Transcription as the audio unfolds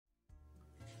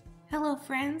Hello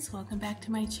friends, welcome back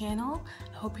to my channel.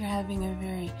 I hope you're having a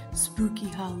very spooky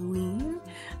Halloween.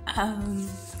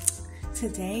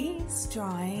 Today's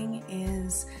drawing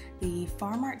is the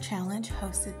Farm Art Challenge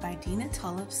hosted by Dena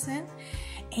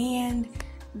and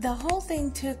the whole thing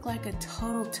took like a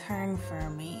total turn for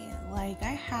me. Like,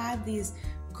 I had these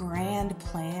grand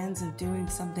plans of doing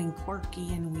something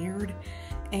quirky and weird,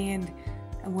 and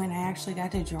when I actually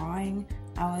got to drawing,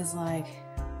 I was like,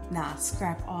 nah,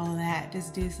 scrap all of that,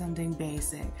 just do something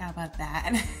basic. How about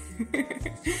that?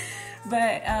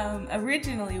 But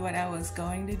originally what I was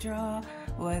going to draw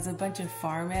was a bunch of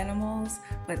farm animals,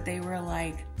 but they were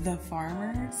like the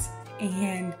farmers.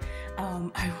 And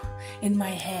in my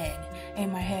head,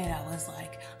 I was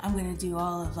like, I'm gonna do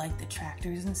all of like the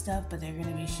tractors and stuff, but they're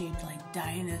gonna be shaped like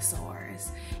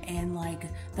dinosaurs, and like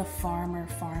the farm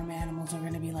animals are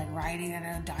gonna be like riding in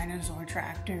a dinosaur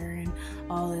tractor and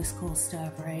all this cool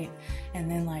stuff, right? And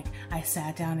then like I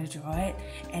sat down to draw it,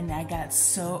 and I got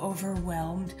so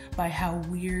overwhelmed by how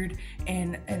weird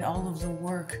and all of the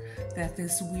work that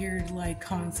this weird like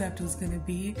concept was gonna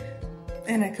be,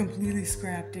 and I completely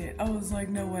scrapped it. I was like,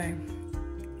 no way.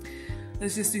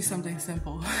 Let's just do something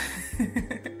simple.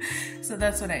 So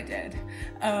that's what I did.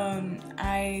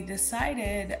 I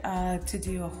decided to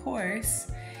do a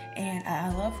horse, and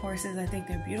I love horses. I think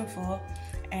they're beautiful.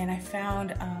 And I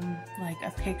found like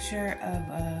a picture of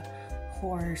a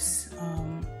horse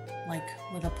like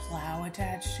with a plow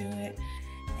attached to it,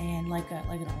 and like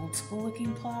an old school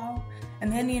looking plow.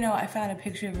 And then, you know, I found a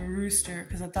picture of a rooster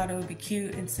because I thought it would be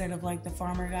cute, instead of like the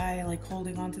farmer guy like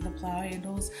holding onto the plow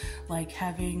handles, like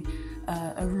having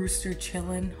a rooster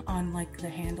chilling on like the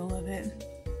handle of it.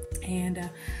 And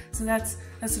so that's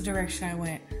the direction I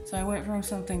went. So I went from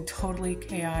something totally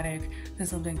chaotic to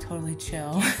something totally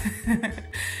chill.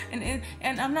 and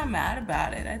I'm not mad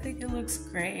about it. I think it looks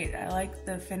great. I like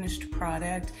the finished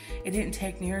product. It didn't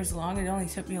take near as long. It only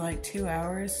took me like 2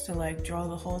 hours to like draw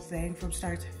the whole thing from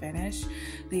start to finish.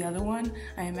 The other one,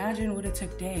 I imagine, would have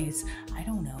took days. I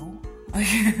don't know.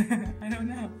 I don't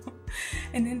know.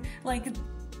 And then like,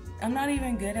 I'm not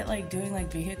even good at like doing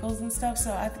like vehicles and stuff,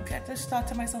 so I just thought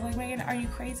to myself, like, Megan, are you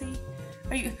crazy?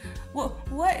 Are you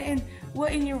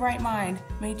what in your right mind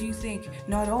made you think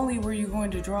not only were you going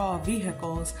to draw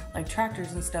vehicles like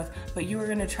tractors and stuff, but you were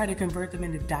going to try to convert them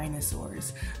into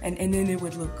dinosaurs, and then it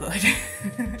would look good?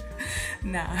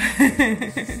 Nah.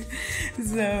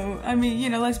 So I mean,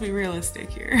 you know, let's be realistic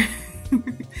here.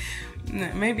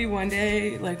 Maybe one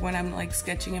day, like when I'm like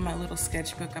sketching in my little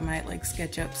sketchbook, I might like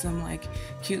sketch up some like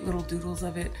cute little doodles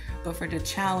of it. But for the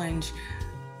challenge,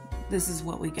 this is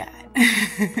what we got.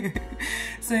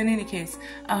 So in any case,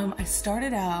 I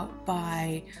started out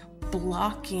by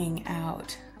blocking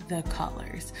out the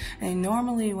colors. And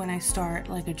normally when I start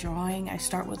like a drawing, I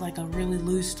start with like a really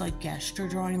loose like gesture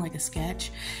drawing, like a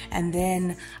sketch, and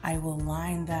then I will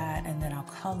line that and then I'll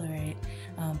color it.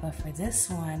 But for this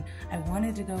one, I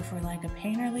wanted to go for like a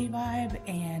painterly vibe,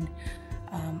 and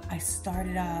I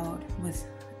started out with,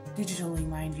 digitally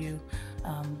mind you,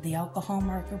 the alcohol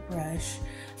marker brush.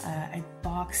 I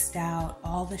boxed out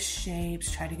all the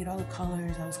shapes, tried to get all the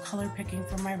colors. I was color picking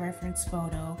from my reference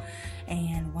photo,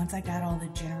 and once I got all the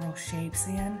general shapes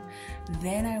in,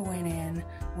 then I went in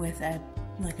with a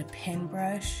pen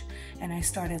brush, and I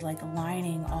started like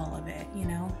lining all of it, you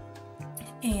know.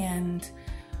 And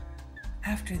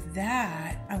after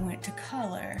that, I went to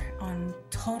color on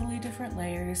totally different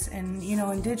layers. And you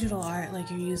know, in digital art, like,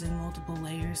 you're using multiple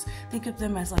layers. Think of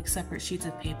them as like separate sheets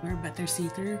of paper, but they're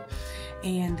see-through.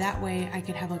 And that way I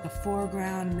could have like a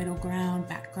foreground, middle ground,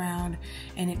 background,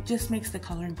 and it just makes the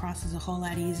coloring process a whole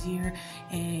lot easier.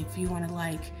 And if you want to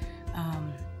like,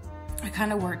 I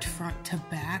kind of worked front to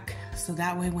back, so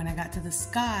that way when I got to the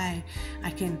sky,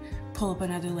 I can pull up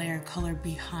another layer and color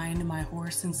behind my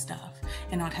horse and stuff,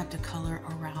 and not have to color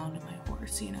around my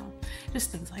horse, you know, just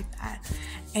things like that.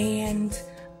 And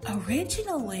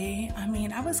originally, I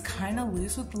mean, I was kind of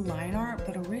loose with the line art,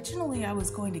 but originally I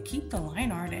was going to keep the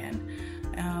line art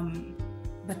in,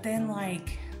 but then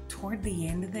like toward the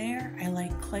end there, I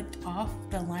like clicked off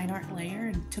the line art layer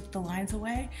and took the lines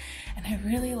away, and I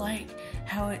really like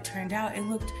how it turned out. It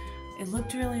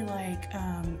looked really like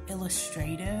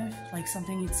illustrative, like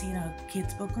something you'd see in a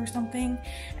kid's book or something,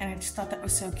 and I just thought that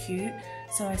was so cute.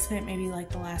 So I spent maybe like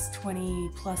the last 20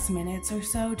 plus minutes or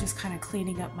so just kind of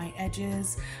cleaning up my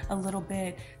edges a little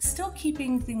bit, still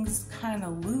keeping things kind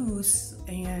of loose,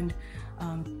 and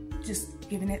just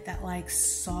giving it that like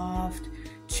soft,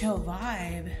 chill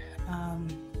vibe,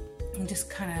 and just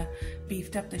kind of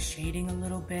beefed up the shading a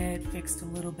little bit, fixed a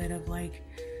little bit of like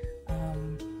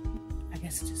I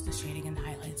guess just the shading and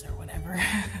highlights or whatever.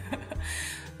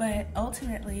 But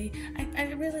ultimately,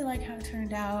 I really like how it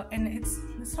turned out, and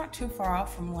it's not too far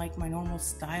off from like my normal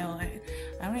style. I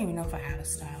don't even know if I had a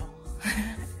style.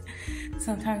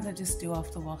 Sometimes I just do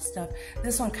off the wall stuff.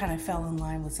 This one kind of fell in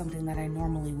line with something that I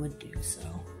normally would do, so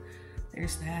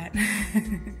there's that.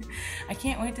 I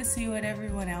can't wait to see what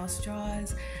everyone else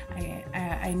draws.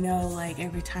 I know, like,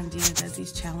 every time Dena does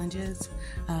these challenges,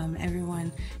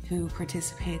 everyone who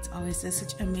participates always does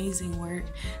such amazing work.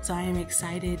 So I am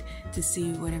excited to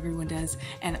see what everyone does.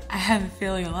 And I have a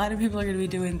feeling a lot of people are going to be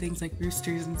doing things like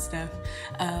roosters and stuff.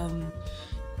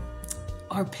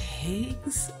 Or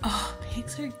pigs. Oh,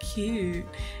 pigs are cute.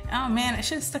 Oh man, I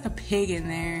should have stuck a pig in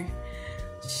there.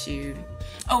 Shoot.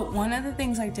 Oh, one of the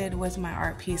things I did with my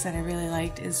art piece that I really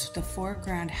liked is the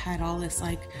foreground had all this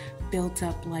like built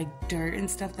up like dirt and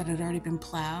stuff that had already been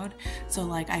plowed. So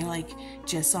like I like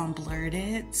just on blurred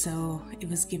it, so it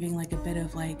was giving like a bit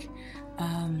of like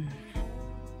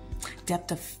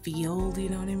depth of field, you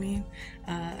know what I mean?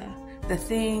 The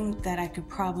thing that I could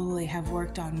probably have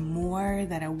worked on more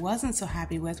that I wasn't so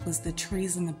happy with was the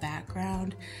trees in the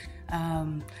background.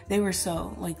 They were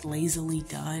so like lazily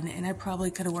done, and I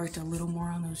probably could have worked a little more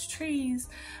on those trees,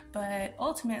 but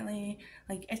ultimately,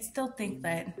 like, I still think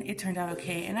that it turned out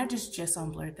okay, and I just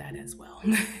unblurred that as well.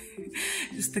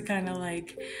 Just to kind of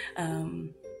like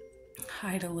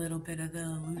hide a little bit of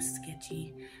the loose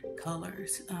sketchy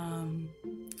colors.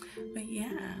 But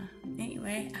yeah,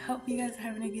 anyway, I hope you guys are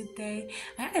having a good day.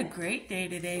 I had a great day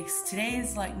today because today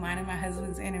is like mine and my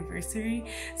husband's anniversary,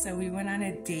 so we went on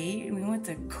a date and we went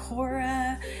to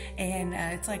Cora, and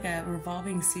it's like a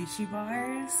revolving sushi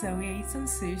bar, so we ate some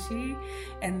sushi,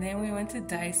 and then we went to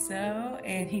Daiso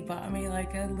and he bought me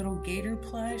like a little gator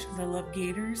plush because I love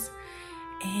gators.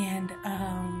 And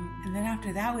then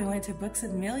after that we went to Books A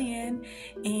Million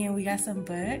and we got some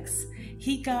books.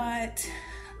 He got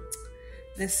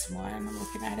this one, I'm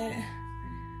looking at it,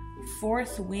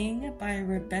 Fourth Wing by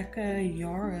Rebecca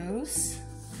Yaros.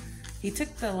 He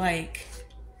took the like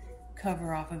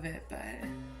cover off of it, but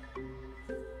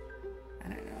I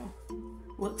don't know.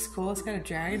 Looks cool, it's got a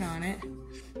dragon on it.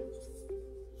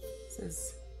 It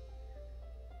says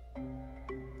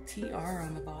TR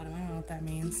on the bottom. I don't know what that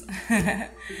means.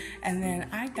 And then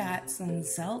I got some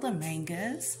Zelda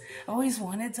mangas. I always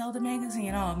wanted Zelda mangas, and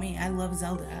you know me, I love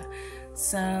Zelda.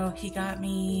 So he got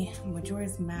me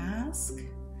Majora's Mask,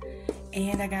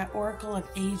 and I got Oracle of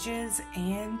Ages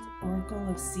and Oracle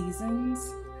of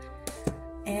Seasons.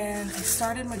 And I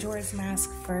started Majora's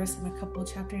Mask first. I'm a couple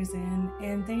of chapters in,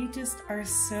 and they just are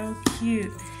so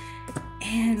cute.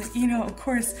 And, you know, of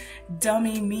course,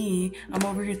 dummy me, I'm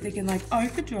over here thinking like, oh, I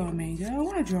could draw a manga. I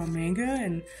want to draw a manga.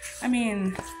 And, I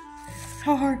mean,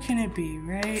 how hard can it be,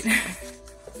 right?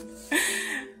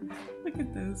 Look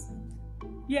at this.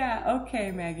 Yeah, okay,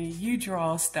 Maggie, you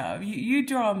draw stuff. You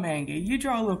draw a manga. You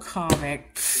draw a little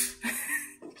comic.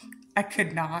 I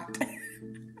could not.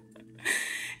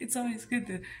 It's always good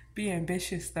to be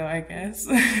ambitious, though, I guess.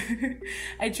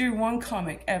 I drew one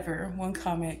comic ever. One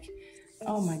comic.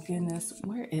 Oh my goodness,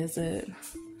 where is it?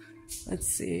 Let's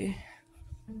see.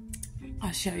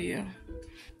 I'll show you.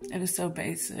 It was so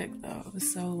basic though. It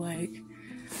was so like,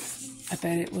 I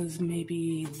bet it was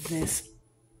maybe this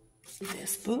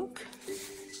book.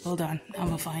 Hold on, I'm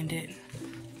gonna find it.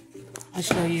 I'll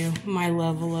show you my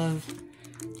level of,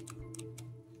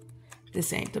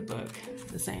 this ain't the book.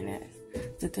 This ain't it.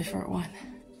 It's a different one.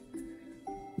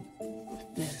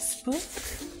 This book?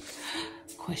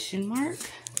 Question mark?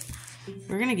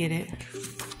 We're gonna get it.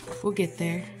 We'll get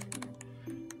there.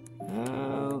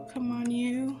 Oh, come on,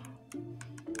 you.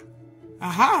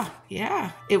 Aha!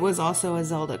 Yeah. It was also a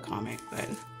Zelda comic, but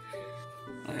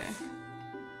okay.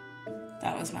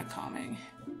 That was my comic.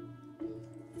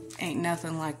 Ain't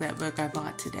nothing like that book I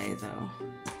bought today, though.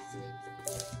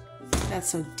 That's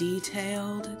so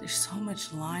detailed. There's so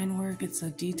much line work. It's so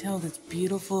detailed. It's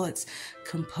beautiful. It's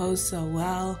composed so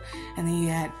well. And then you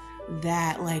got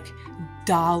that like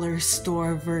dollar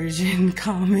store version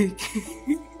comic.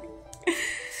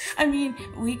 I mean,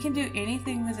 we can do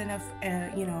anything with enough,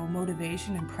 you know,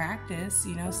 motivation and practice,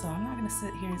 you know, so I'm not going to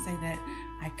sit here and say that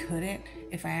I couldn't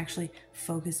if I actually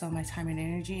focused on my time and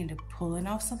energy into pulling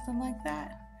off something like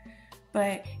that.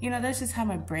 But, you know, that's just how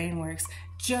my brain works.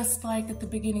 Just like at the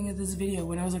beginning of this video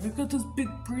when I was like, I got this big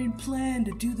brain plan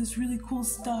to do this really cool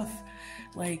stuff.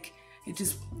 Like, it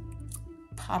just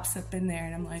pops up in there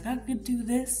and I'm like, I could do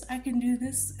this, I can do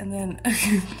this, and then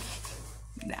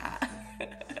nah.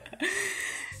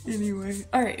 Anyway,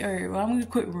 all right. Well, I'm gonna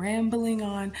quit rambling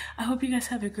on. I hope you guys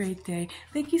have a great day.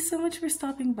 Thank you so much for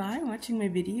stopping by and watching my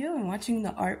video and watching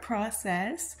the art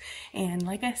process. And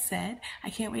like I said, I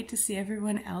can't wait to see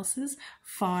everyone else's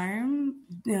farm,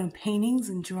 paintings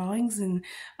and drawings and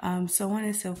so on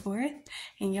and so forth.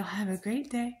 And y'all have a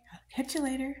great day. I'll catch you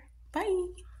later.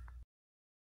 Bye.